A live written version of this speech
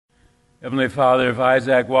Heavenly Father, if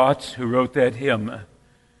Isaac Watts, who wrote that hymn,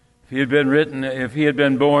 if he had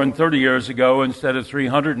been born 30 years ago instead of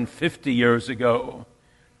 350 years ago,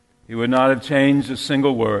 he would not have changed a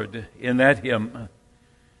single word in that hymn.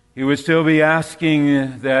 He would still be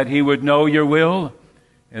asking that he would know your will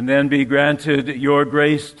and then be granted your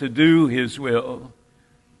grace to do his will.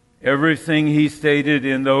 Everything he stated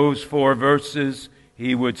in those 4 verses,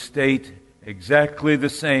 he would state exactly the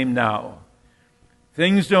same now.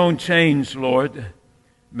 Things don't change, Lord.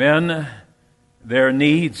 Men, their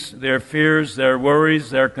needs, their fears, their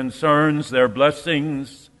worries, their concerns, their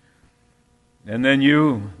blessings, and then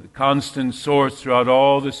you, the constant source throughout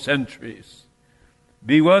all the centuries.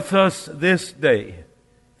 Be with us this day,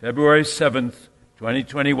 February 7th,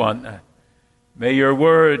 2021. May your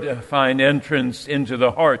word find entrance into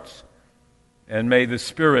the heart, and may the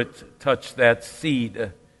Spirit touch that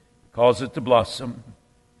seed, cause it to blossom.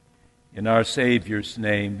 In our Savior's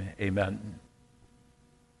name, amen.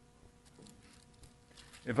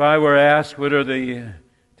 If I were asked what are the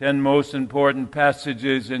 10 most important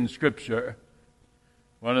passages in Scripture,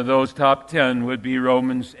 one of those top 10 would be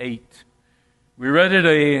Romans 8. We read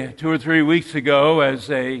it 2 or 3 weeks ago as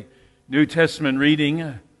a New Testament reading.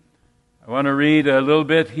 I want to read a little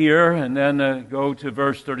bit here and then go to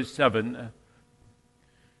verse 37.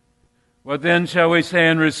 What then shall we say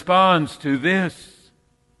in response to this?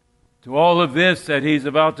 To all of this that he's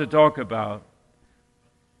about to talk about.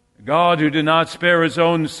 God who did not spare his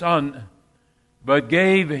own Son, but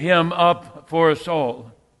gave him up for us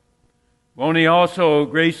all. Won't he also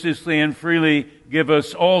graciously and freely give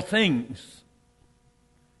us all things?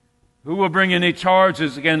 Who will bring any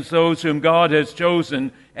charges against those whom God has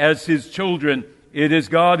chosen as his children? It is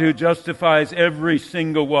God who justifies every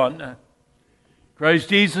single one. Christ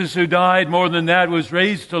Jesus, who died, more than that, was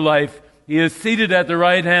raised to life. He is seated at the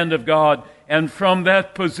right hand of God, and from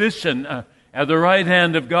that position, at the right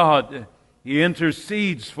hand of God, he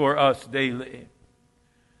intercedes for us daily.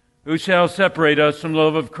 Who shall separate us from the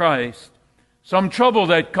love of Christ? Some trouble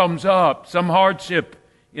that comes up, some hardship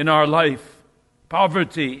in our life,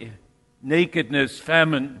 poverty, nakedness,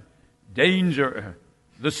 famine, danger,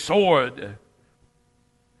 the sword.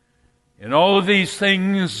 In all of these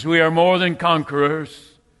things, we are more than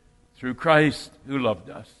conquerors through Christ who loved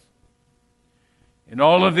us. In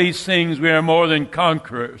all of these things, we are more than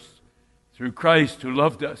conquerors through Christ who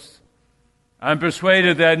loved us. I'm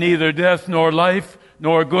persuaded that neither death nor life,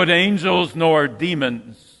 nor good angels nor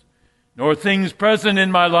demons, nor things present in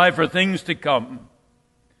my life or things to come.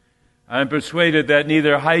 I'm persuaded that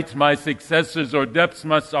neither height my successes or depths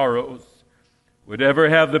my sorrows would ever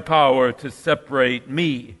have the power to separate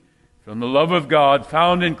me from the love of God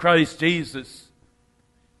found in Christ Jesus.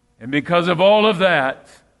 And because of all of that,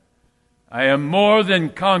 I am more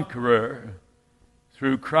than conqueror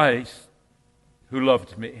through Christ who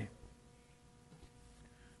loved me.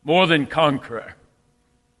 More than conqueror.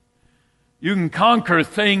 You can conquer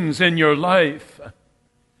things in your life.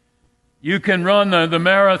 You can run the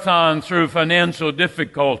marathon through financial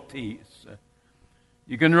difficulties.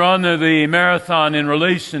 You can run the marathon in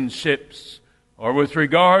relationships or with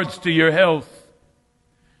regards to your health.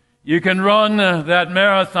 You can run that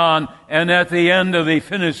marathon, and at the end of the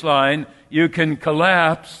finish line, you can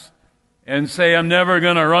collapse and say, I'm never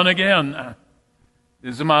going to run again.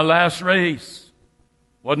 This is my last race.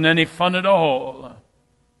 Wasn't any fun at all.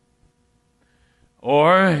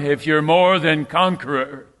 Or if you're more than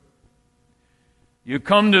conqueror, you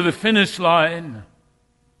come to the finish line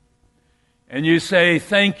and you say,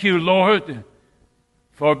 thank you, Lord,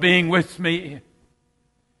 for being with me.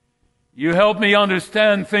 You help me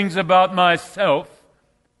understand things about myself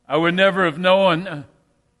I would never have known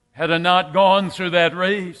had I not gone through that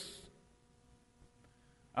race.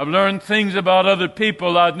 I've learned things about other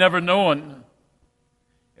people I'd never known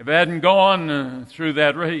if I hadn't gone through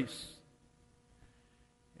that race.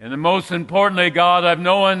 And most importantly, God,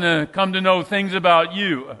 I've come to know things about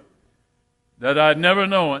you that I'd never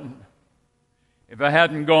known if I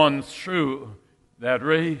hadn't gone through that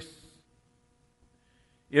race.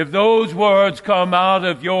 If those words come out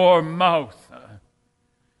of your mouth,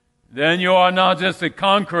 then you are not just a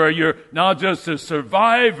conqueror, you're not just a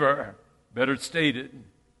survivor, better stated.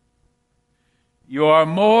 You are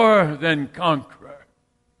more than conqueror.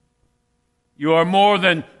 You are more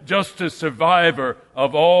than just a survivor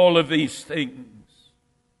of all of these things.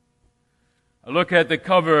 I look at the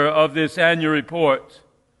cover of this annual report.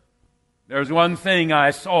 There's one thing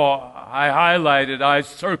I saw, I highlighted, I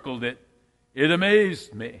circled it. It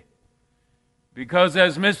amazed me. Because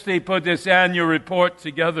as Misty put this annual report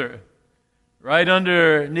together, right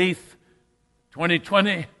underneath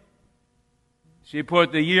 2020, she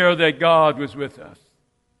put the year that God was with us.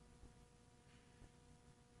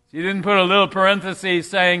 She didn't put a little parenthesis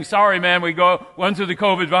saying, sorry, man, went through the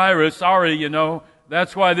COVID virus. Sorry,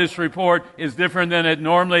 that's why this report is different than it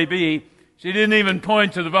normally be. She didn't even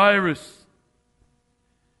point to the virus.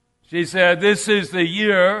 She said, this is the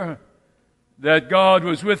year that God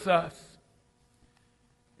was with us.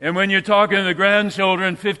 And when you're talking to the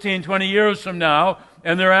grandchildren 15, 20 years from now,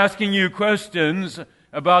 and they're asking you questions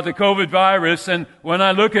about the COVID virus, and when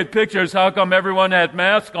I look at pictures, how come everyone had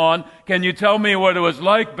masks on? Can you tell me what it was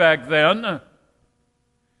like back then?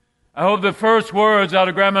 I hope the first words out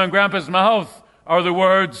of Grandma and Grandpa's mouth are the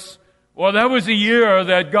words, well, that was a year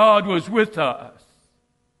that God was with us.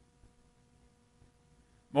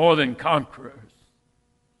 More than conquerors.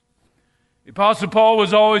 The Apostle Paul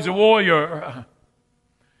was always a warrior.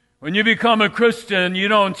 When you become a Christian, you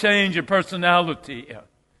don't change your personality.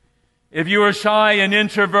 If you were shy and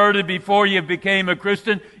introverted before you became a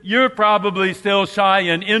Christian, you're probably still shy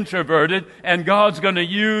and introverted, and God's going to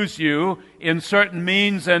use you in certain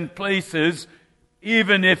means and places,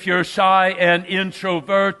 even if you're shy and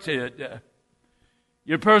introverted.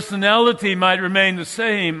 Your personality might remain the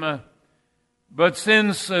same, but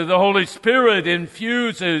since the Holy Spirit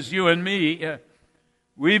infuses you and me,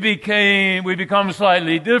 we become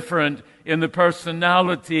slightly different in the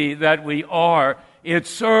personality that we are. It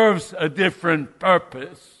serves a different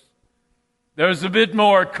purpose. There's a bit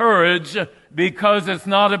more courage because it's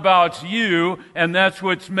not about you, and that's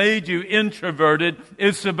what's made you introverted.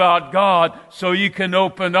 It's about God, so you can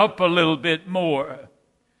open up a little bit more.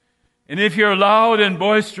 And if you're loud and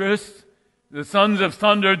boisterous, the sons of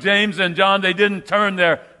thunder, James and John, they didn't turn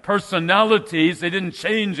their personalities, they didn't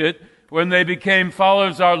change it when they became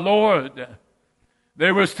followers of our Lord.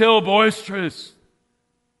 They were still boisterous.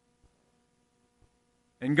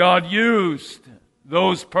 And God used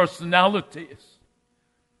those personalities.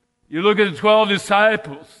 You look at the 12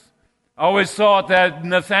 disciples. I always thought that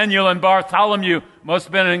Nathaniel and Bartholomew must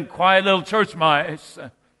have been in quiet little church mice.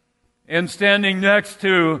 And standing next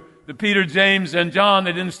to the Peter, James, and John,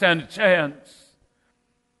 they didn't stand a chance.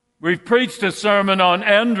 We've preached a sermon on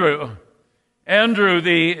Andrew. Andrew,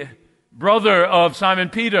 the brother of Simon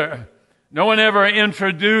Peter. No one ever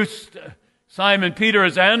introduced Simon Peter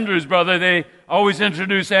as Andrew's brother. They always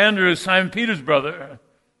introduced Andrew as Simon Peter's brother.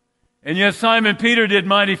 And yet Simon Peter did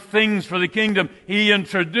mighty things for the kingdom. He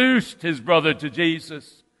introduced his brother to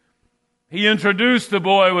Jesus. He introduced the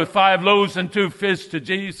boy with 5 loaves and 2 fish to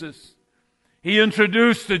Jesus. He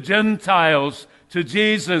introduced the Gentiles to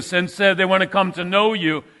Jesus and said, they want to come to know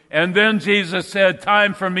you. And then Jesus said,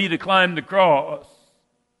 time for me to climb the cross.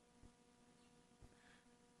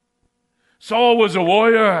 Saul was a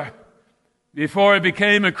warrior before he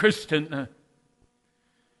became a Christian.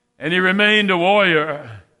 And he remained a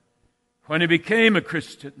warrior when he became a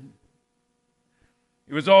Christian.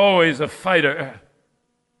 He was always a fighter.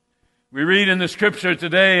 We read in the scripture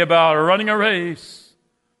today about running a race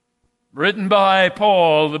written by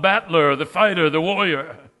Paul, the battler, the fighter, the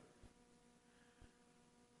warrior.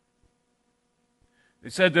 They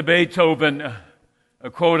said to Beethoven, a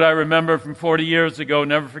quote I remember from 40 years ago,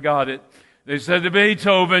 never forgot it. They said to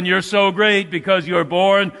Beethoven, you're so great because you're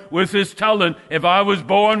born with this talent. If I was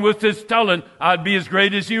born with this talent, I'd be as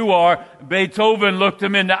great as you are. Beethoven looked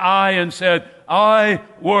him in the eye and said, I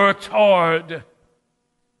worked hard.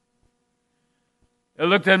 They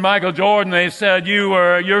looked at Michael Jordan. They said,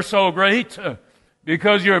 you're so great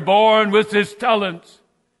because you're born with this talent.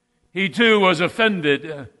 He too was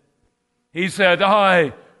offended. He said,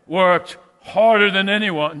 I worked harder than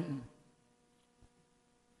anyone.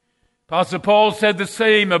 Apostle Paul said the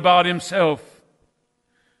same about himself.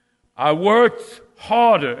 I worked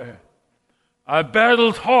harder. I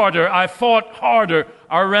battled harder. I fought harder.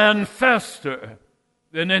 I ran faster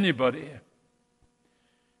than anybody.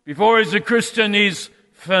 Before he's a Christian, he's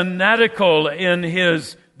fanatical in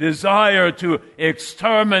his desire to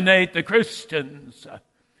exterminate the Christians.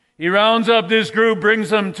 He rounds up this group, brings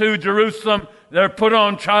them to Jerusalem. They're put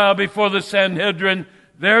on trial before the Sanhedrin.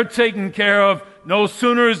 They're taken care of. No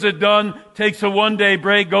sooner is it done, takes a one-day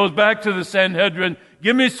break, goes back to the Sanhedrin.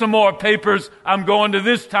 Give me some more papers. I'm going to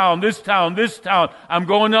this town, this town, this town. I'm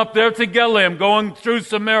going up there to Galilee. I'm going through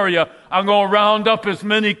Samaria. I'm going to round up as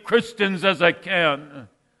many Christians as I can.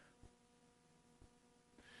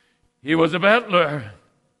 He was a battler.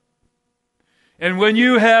 And when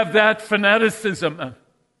you have that fanaticism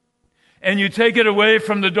and you take it away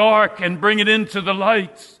from the dark and bring it into the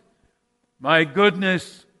light, my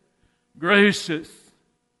goodness gracious.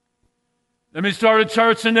 Let me start a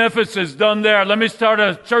church in Ephesus, done there. Let me start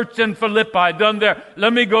a church in Philippi, done there.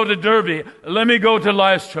 Let me go to Derbe. Let me go to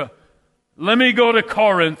Lystra. Let me go to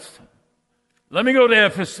Corinth. Let me go to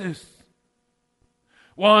Ephesus.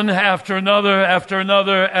 One after another, after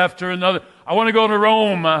another, after another. I want to go to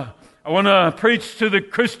Rome. I want to preach to the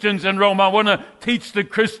Christians in Rome. I want to teach the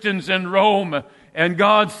Christians in Rome. And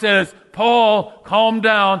God says, Paul, calm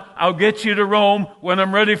down. I'll get you to Rome when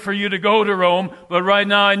I'm ready for you to go to Rome. But right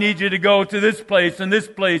now I need you to go to this place and this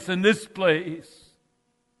place and this place.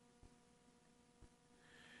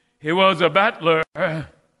 He was a battler.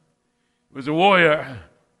 He was a warrior.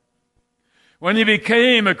 When he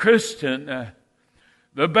became a Christian,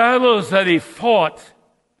 the battles that he fought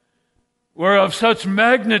were of such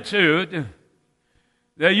magnitude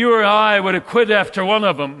that you or I would have quit after one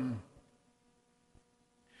of them.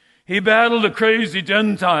 He battled the crazy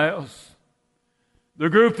Gentiles. The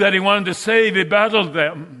group that he wanted to save, he battled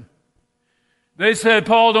them. They said,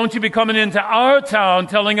 Paul, don't you be coming into our town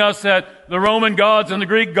telling us that the Roman gods and the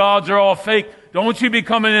Greek gods are all fake. Don't you be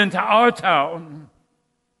coming into our town,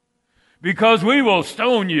 because we will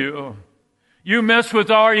stone you. You mess with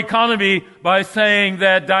our economy by saying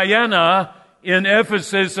that Diana in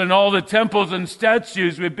Ephesus and all the temples and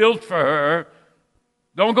statues we built for her,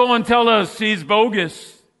 don't go and tell us she's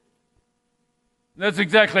bogus. That's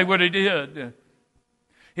exactly what he did.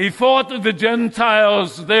 He fought the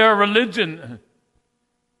Gentiles, their religion.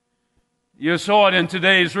 You saw it in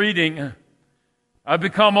today's reading. I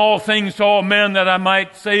become all things to all men that I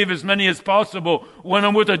might save as many as possible. When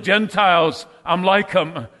I'm with the Gentiles, I'm like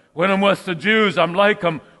them. When I'm with the Jews, I'm like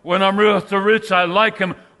them. When I'm with the rich, I like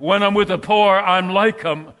them. When I'm with the poor, I'm like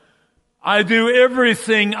them. I do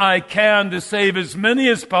everything I can to save as many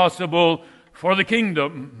as possible for the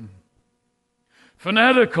kingdom.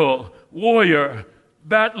 Fanatical, warrior,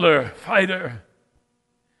 battler, fighter.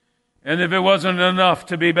 And if it wasn't enough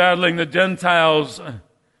to be battling the Gentiles,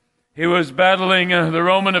 he was battling the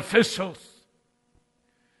Roman officials.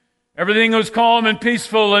 Everything was calm and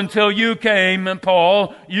peaceful until you came, and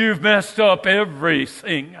Paul, you've messed up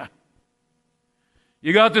everything.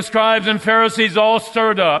 You got the scribes and Pharisees all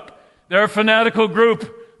stirred up. They're a fanatical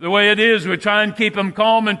group. The way it is, we try and keep them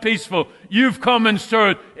calm and peaceful. You've come and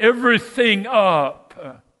stirred everything up.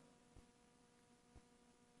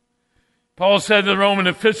 Paul said to the Roman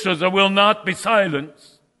officials, I will not be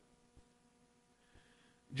silenced.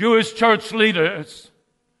 Jewish church leaders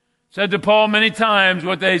said to Paul many times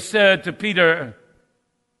what they said to Peter.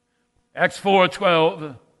 Acts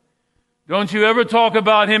 4:12. Don't you ever talk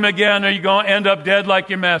about him again, or you're going to end up dead like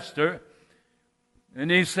your master. And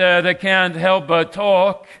he said, I can't help but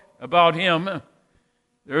talk about him.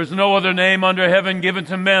 There is no other name under heaven given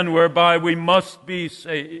to men whereby we must be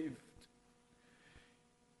saved.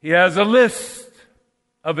 He has a list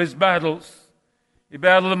of his battles. He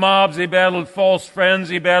battled the mobs, he battled false friends,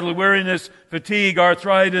 he battled weariness, fatigue,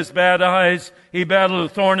 arthritis, bad eyes. He battled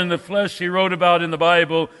a thorn in the flesh he wrote about in the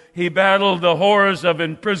Bible. He battled the horrors of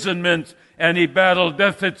imprisonment, and he battled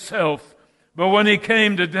death itself. But when he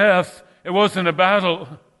came to death, it wasn't a battle.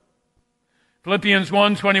 Philippians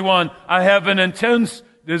 1:21, I have an intense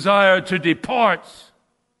desire to depart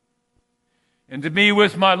and to be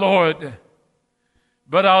with my Lord.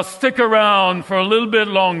 But I'll stick around for a little bit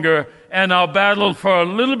longer, and I'll battle for a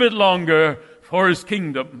little bit longer for his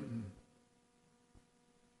kingdom.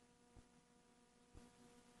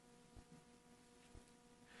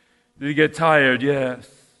 Did he get tired? Yes.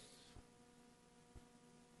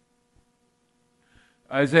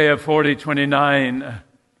 Isaiah 40:29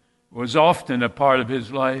 was often a part of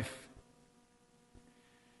his life.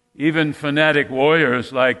 Even fanatic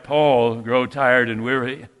warriors like Paul grow tired and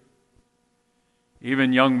weary.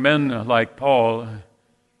 Even young men like Paul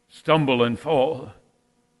stumble and fall.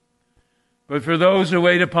 But for those who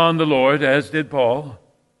wait upon the Lord, as did Paul,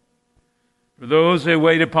 for those who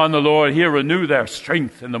wait upon the Lord, he'll renew their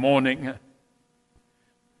strength in the morning.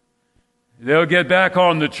 They'll get back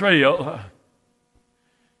on the trail,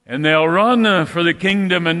 and they'll run for the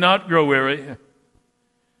kingdom and not grow weary.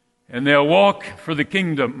 And they'll walk for the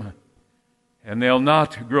kingdom, and they'll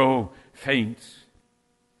not grow faint.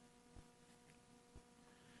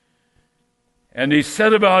 And he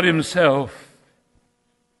said about himself,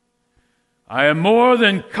 I am more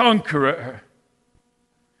than conqueror,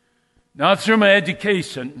 not through my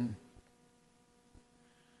education,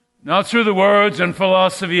 not through the words and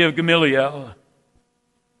philosophy of Gamaliel.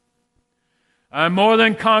 I'm more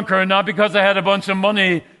than conqueror, not because I had a bunch of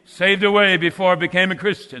money saved away before I became a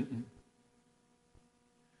Christian.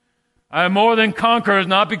 I'm more than conqueror,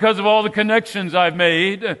 not because of all the connections I've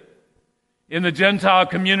made in the Gentile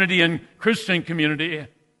community and Christian community.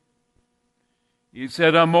 He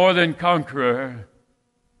said, I'm more than conqueror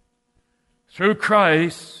through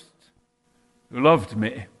Christ who loved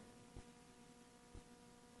me.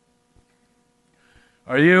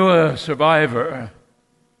 Are you a survivor?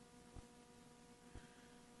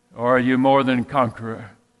 Or are you more than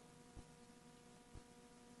conqueror?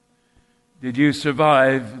 Did you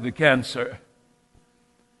survive the cancer,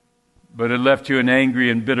 but it left you an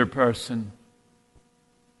angry and bitter person?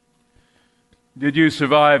 Did you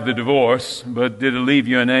survive the divorce, but did it leave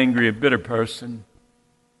you an angry and bitter person?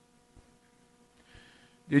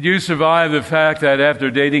 Did you survive the fact that after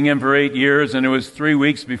dating him for 8 years and it was 3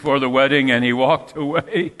 weeks before the wedding and he walked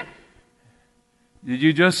away? Did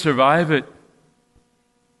you just survive it?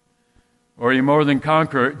 Or are you more than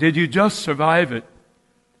conqueror? Did you just survive it?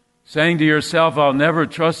 Saying to yourself, I'll never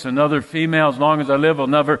trust another female as long as I live. I'll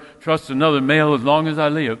never trust another male as long as I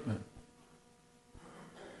live.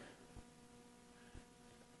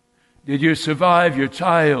 Did you survive your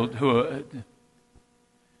childhood,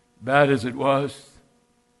 bad as it was?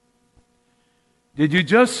 Did you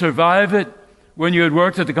just survive it when you had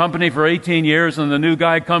worked at the company for 18 years and the new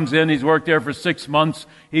guy comes in, he's worked there for 6 months,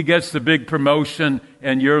 he gets the big promotion,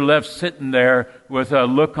 and you're left sitting there with a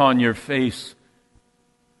look on your face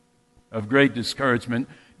of great discouragement?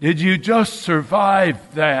 Did you just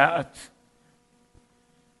survive that?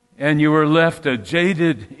 And you were left a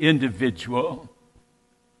jaded individual?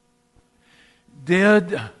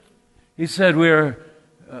 He said,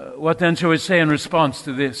 what then shall we say in response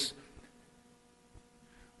to this?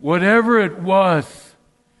 Whatever it was,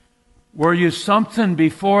 were you something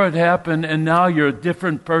before it happened and now you're a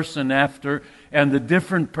different person after, and the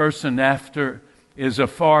different person after is a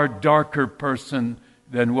far darker person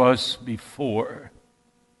than was before?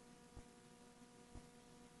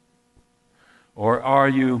 Or are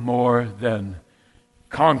you more than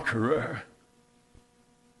conqueror?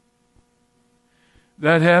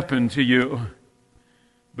 That happened to you,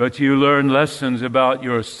 but you learned lessons about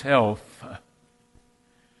yourself.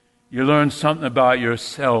 You learned something about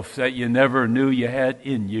yourself that you never knew you had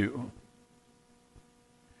in you.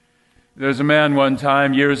 There's a man one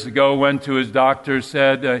time, years ago, went to his doctor,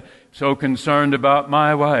 said, so concerned about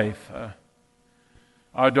my wife.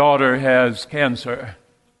 Our daughter has cancer.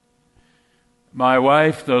 My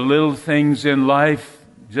wife, the little things in life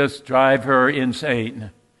just drive her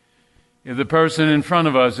insane. If the person in front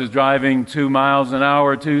of us is driving 2 miles an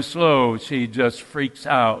hour too slow, she just freaks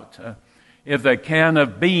out. If the can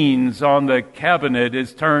of beans on the cabinet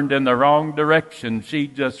is turned in the wrong direction, she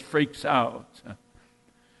just freaks out.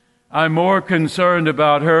 I'm more concerned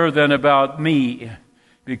about her than about me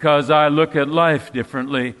because I look at life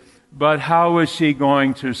differently. But how is she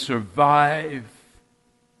going to survive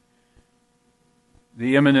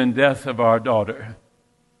the imminent death of our daughter?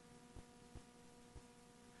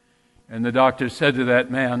 And the doctor said to that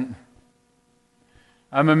man,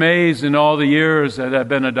 I'm amazed in all the years that I've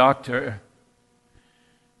been a doctor,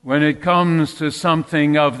 when it comes to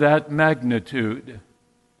something of that magnitude,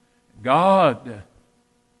 God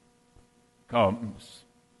comes.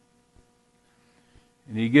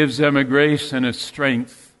 And He gives them a grace and a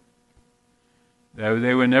strength that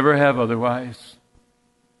they would never have otherwise.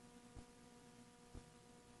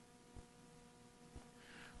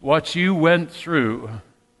 What you went through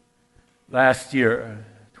last year,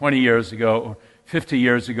 20 years ago, 50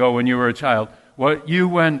 years ago when you were a child, what you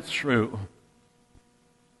went through,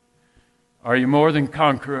 are you more than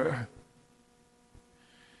conqueror?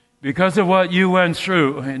 Because of what you went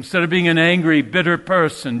through, instead of being an angry, bitter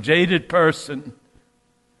person, jaded person,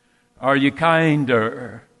 are you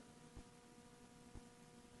kinder?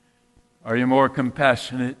 Are you more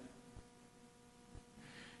compassionate?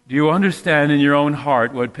 Do you understand in your own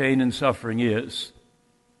heart what pain and suffering is?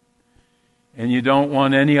 And you don't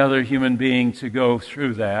want any other human being to go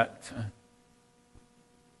through that.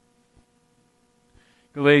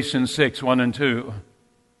 Galatians 6, 1 and 2.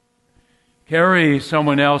 Carry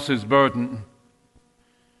someone else's burden,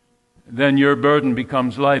 then your burden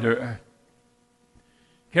becomes lighter.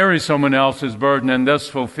 Carry someone else's burden and thus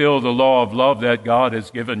fulfill the law of love that God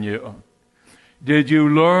has given you. Did you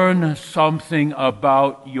learn something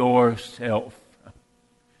about yourself?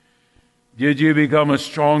 Did you become a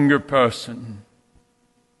stronger person?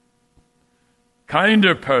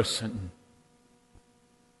 Kinder person?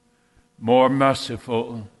 More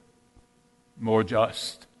merciful? More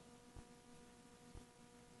just?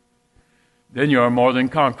 Then you are more than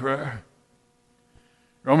conqueror.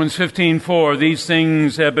 Romans 15:4, these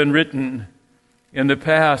things have been written in the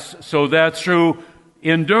past, so that through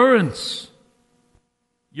endurance,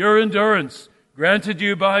 your endurance, granted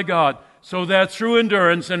you by God, so that through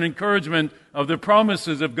endurance and encouragement of the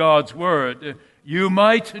promises of God's Word, you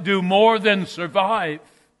might do more than survive.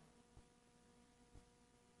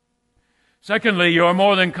 Secondly, you are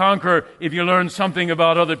more than conqueror if you learn something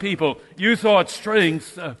about other people. You thought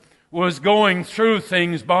strength was going through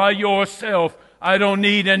things by yourself. I don't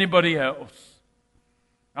need anybody else.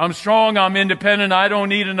 I'm strong, I'm independent, I don't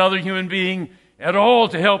need another human being at all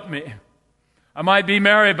to help me. I might be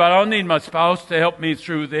married, but I don't need my spouse to help me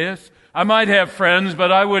through this. I might have friends,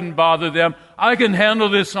 but I wouldn't bother them. I can handle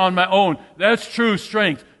this on my own. That's true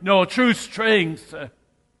strength. No, true strength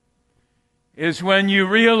is when you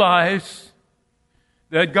realize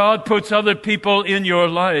that God puts other people in your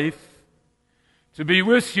life to be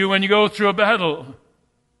with you when you go through a battle.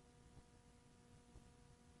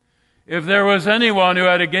 If there was anyone who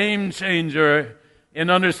had a game changer in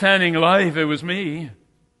understanding life, it was me.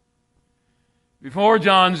 Before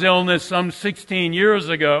John's illness some 16 years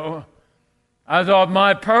ago, I thought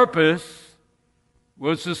my purpose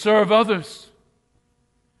was to serve others.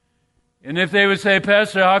 And if they would say,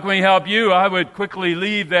 Pastor, how can we help you? I would quickly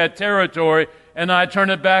leave that territory and I'd turn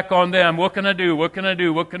it back on them. What can I do? What can I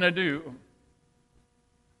do? What can I do?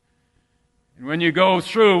 And when you go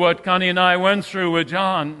through what Connie and I went through with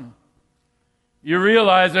John, you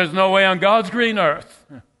realize there's no way on God's green earth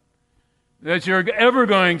that you're ever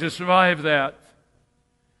going to survive that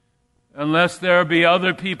unless there be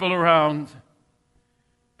other people around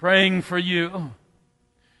praying for you,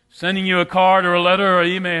 sending you a card or a letter or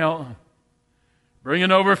email,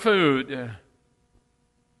 bringing over food,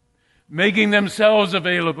 making themselves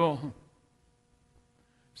available.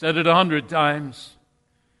 Said it 100 times.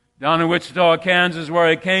 Down in Wichita, Kansas, where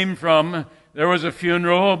I came from, there was a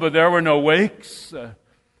funeral, but there were no wakes.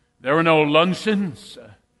 There were no luncheons.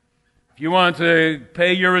 If you wanted to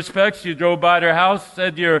pay your respects, you drove by their house,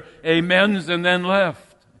 said your amens, and then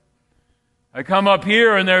left. I come up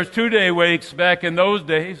here, and there's 2-day wakes back in those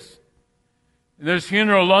days. And there's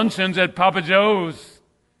funeral luncheons at Papa Joe's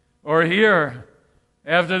or here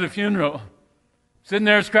after the funeral. Sitting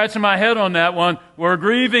there scratching my head on that one. We're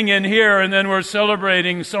grieving in here, and then we're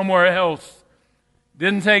celebrating somewhere else.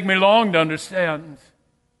 Didn't take me long to understand.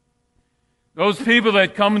 Those people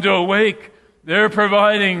that come to a wake, they're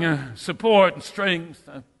providing support and strength.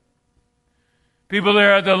 People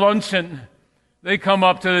there at the luncheon, they come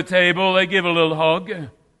up to the table, they give a little hug.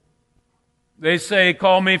 They say,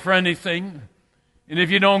 call me for anything. And if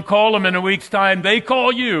you don't call them in a week's time, they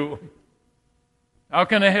call you. How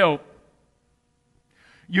can I help?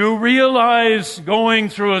 You realize going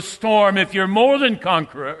through a storm, if you're more than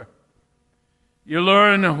conqueror, you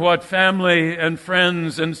learn what family and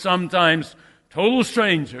friends and sometimes total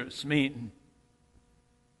strangers mean.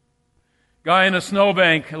 Guy in a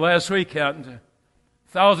snowbank last weekend,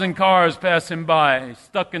 1,000 cars pass him by,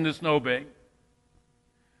 stuck in the snowbank.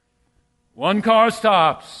 One car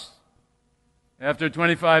stops after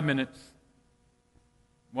 25 minutes.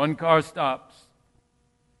 One car stops.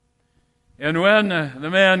 And when the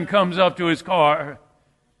man comes up to his car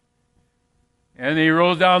and he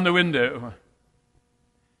rolls down the window,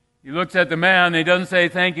 he looks at the man. He doesn't say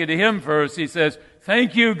thank you to him first. He says,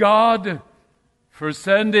 thank you, God, for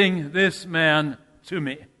sending this man to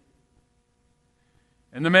me.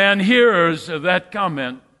 And the man hears that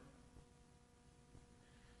comment.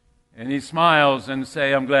 And he smiles and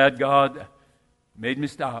says, I'm glad God made me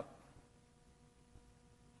stop.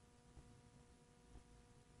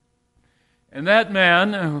 And that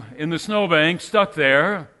man in the snowbank stuck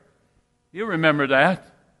there, you remember that,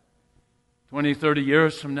 20, 30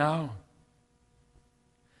 years from now.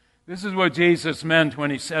 This is what Jesus meant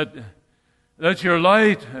when he said, let your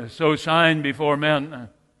light so shine before men,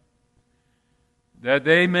 that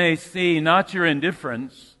they may see not your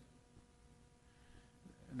indifference,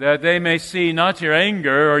 that they may see not your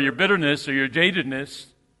anger or your bitterness or your jadedness.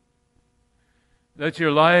 Let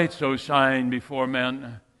your light so shine before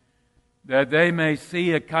men, that they may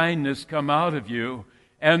see a kindness come out of you,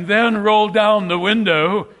 and then roll down the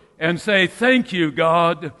window and say, thank you,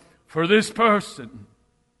 God, for this person.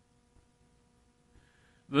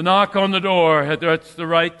 The knock on the door at just the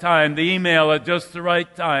right time, the email at just the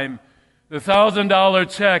right time, the $1,000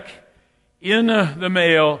 check in the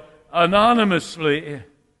mail anonymously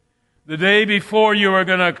the day before you were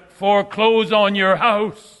going to foreclose on your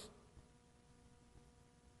house.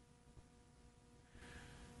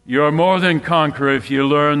 You're more than conqueror if you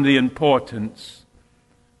learn the importance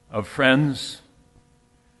of friends,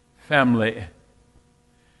 family,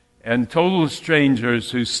 and total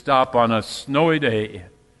strangers who stop on a snowy day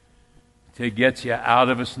to get you out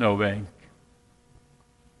of a snowbank.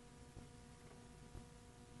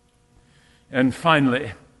 And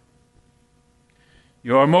finally,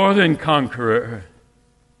 you're more than conqueror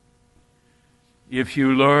if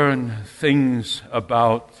you learn things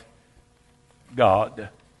about God.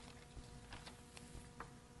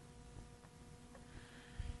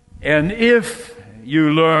 And if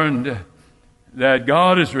you learned that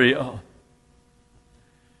God is real,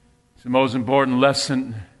 it's the most important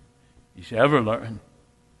lesson you should ever learn.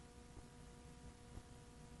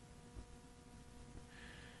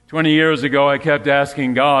 20 years ago, I kept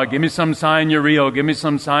asking God, give me some sign you're real, give me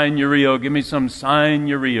some sign you're real, give me some sign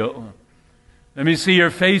you're real. Let me see your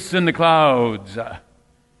face in the clouds.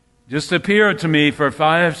 Just appear to me for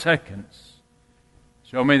 5 seconds.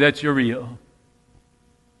 Show me that you're real.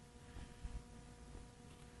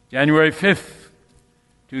 January 5th,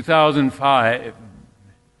 2005,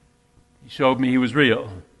 He showed me He was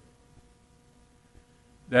real.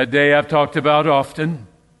 That day I've talked about often.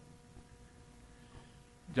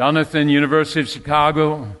 Jonathan, University of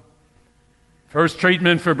Chicago, first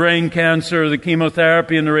treatment for brain cancer, the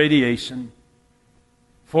chemotherapy and the radiation.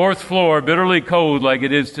 4th floor, bitterly cold like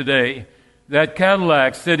it is today. That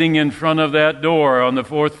Cadillac sitting in front of that door on the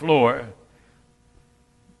 4th floor.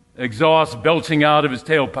 Exhaust belching out of his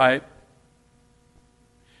tailpipe.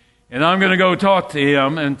 And I'm going to go talk to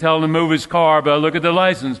him and tell him to move his car, but I'll look at the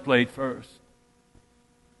license plate first,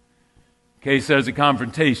 in case there's a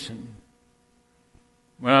confrontation.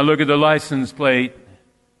 When I look at the license plate,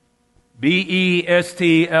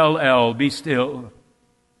 B-E-S-T-L-L, be still.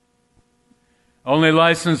 Only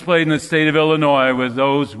license plate in the state of Illinois with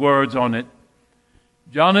those words on it.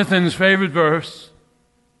 Jonathan's favorite verse.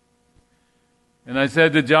 And I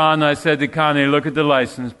said to John, I said to Connie, look at the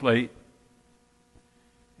license plate.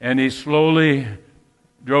 And he slowly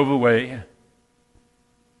drove away.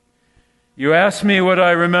 You asked me what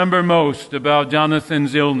I remember most about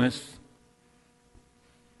Jonathan's illness.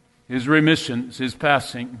 His remissions, his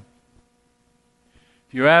passing.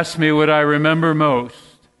 If you ask me what I remember most,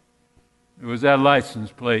 it was that license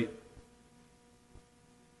plate.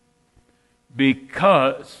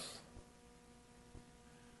 Because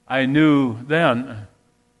I knew then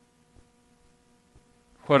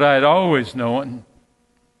what I had always known.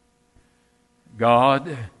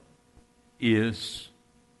 God is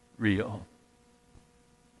real.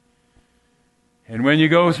 And when you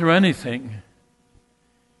go through anything,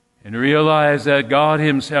 and realize that God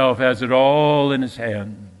Himself has it all in His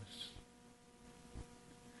hands,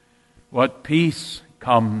 what peace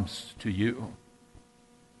comes to you.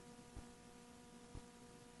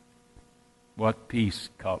 What peace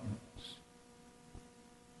comes.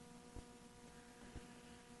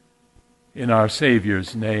 In our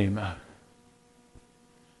Savior's name,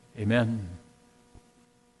 amen.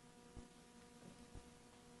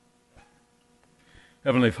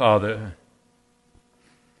 Heavenly Father,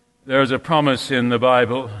 there's a promise in the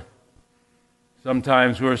Bible.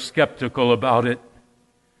 Sometimes we're skeptical about it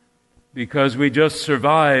because we just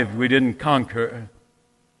survived, we didn't conquer.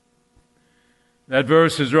 That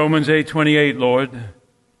verse is Romans 8:28, Lord.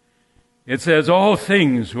 It says, all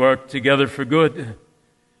things work together for good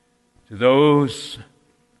to those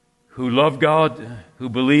who love God, who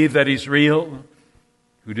believe that He's real,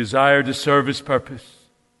 who desire to serve His purpose.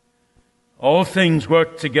 All things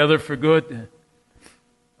work together for good.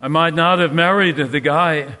 I might not have married the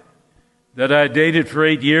guy that I dated for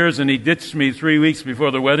 8 years and he ditched me 3 weeks before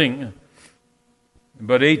the wedding.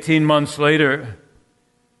 But 18 months later,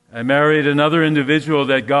 I married another individual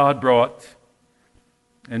that God brought.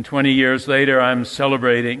 And 20 years later, I'm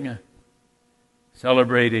celebrating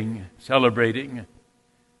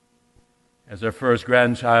as our first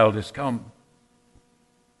grandchild has come.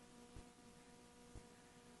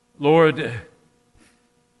 Lord,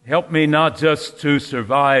 help me not just to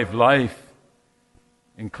survive life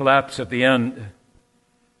and collapse at the end.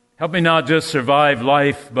 Help me not just survive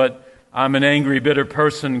life, but I'm an angry, bitter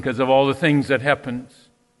person because of all the things that happened.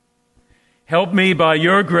 Help me by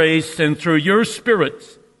your grace and through your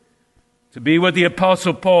Spirit to be what the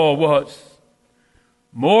Apostle Paul was,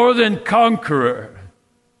 more than conqueror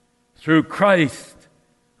through Christ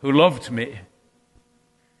who loved me.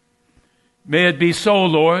 May it be so,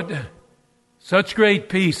 Lord. Such great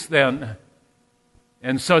peace then,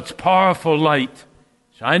 and such powerful light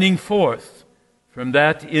shining forth from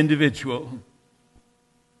that individual.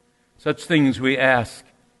 Such things we ask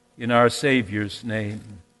in our Savior's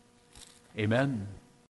name. Amen.